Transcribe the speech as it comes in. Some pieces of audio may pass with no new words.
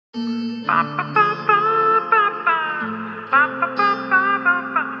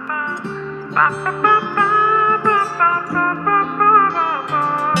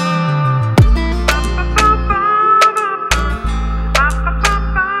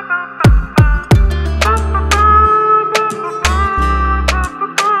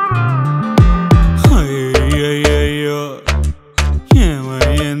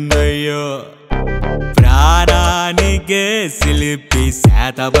శిల్పి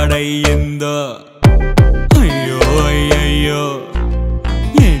శాతబడయ్యిందో అయ్యో అయ్యయ్యో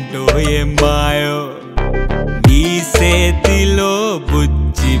ఏంటో ఏం మాయో నీ చేతిలో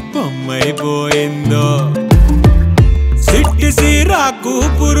బుజ్జి బొమ్మైపోయిందో సిట్టి సిరాకు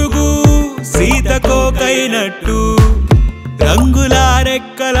పురుగు సీతకోకైనట్టు రంగుల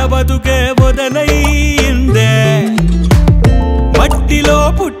రెక్కల బతుకే మొదలయ్యిందే మట్టిలో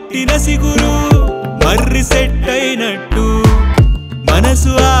పుట్టిన సిగురు మర్రి సెట్ అయినట్టు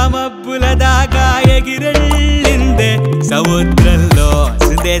మనసు ఆ మబ్బుల దాకా ఎగిరెళ్ళిందే సముద్రంలో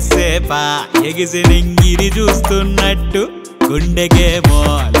సుదేసేప ఎగిసి నింగిని చూస్తున్నట్టు గుండెకేమో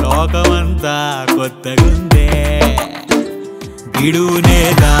లోకమంతా కొత్తగుందే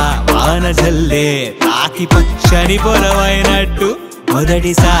గిడునేద వాన జల్లే తాకి పచ్చని పొలమైనట్టు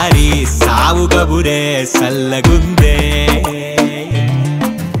మొదటిసారి సావు కబురే సల్లగుందే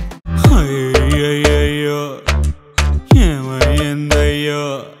అయ్యయ్యో ఏమైందయ్యో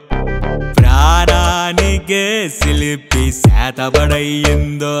ప్రాణానికే శిల్పి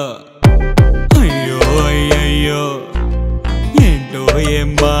శాతబడయ్యిందో అయ్యో అయ్యయ్యో ఏంటో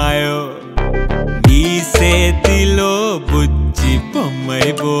ఏం మాయో నీ చేతిలో బుజ్జి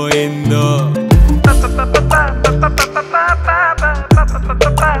బొమ్మైపోయిందో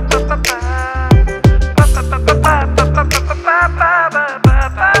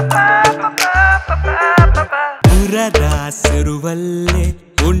సిరువల్లే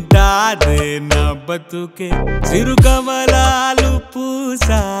ఉంటాదే నా బతుకే సిరుకమలాలు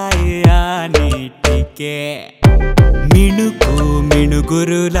పూసాయి ఆ నీటికే మిణుకు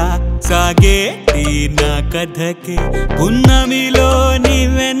మిణుగురులా సాగేటి నా కథకే పున్నమిలోని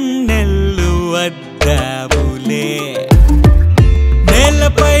వెన్నెల్లు వద్దావులే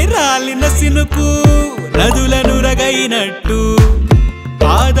నేలపై రాలిన సినుకు నదులను రగైనట్టు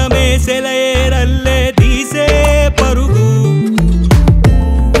పాదమే సెలయేరల్లే తీసే పరుగు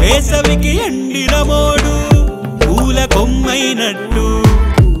వేసవికి ఎండిన మోడు పూల కొమ్మైనట్టు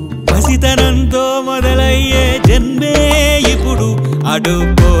పసితనంతో మొదలయ్యే జన్మే ఇప్పుడు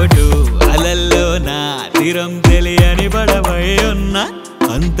అడుపోటు అలల్లో నా తీరం తెలియని పడవై ఉన్న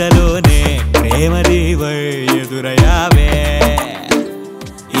అంతలోనే ప్రేమ దీవై ఎదురయావే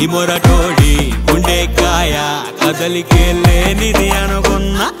ఈ మొరటోడి గుండెకాయ కదలికే లేనిది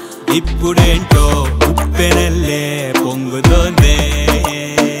అనుకున్నా ఇప్పుడేంటో ఉప్పెనల్లే పొంగుతోందే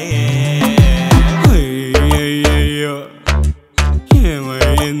అయ్యయ్యో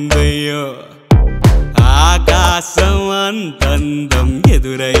ఏమైందయ్యో ఆకాశం అంతందం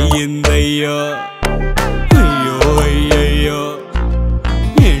ఎదురయ్యిందయ్యో అయ్యో అయ్యయ్యో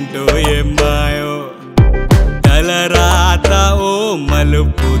ఏంటో ఏం మాయో తలరాత ఓ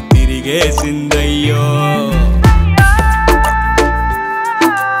మలుపు తిరిగేసిందయ్యో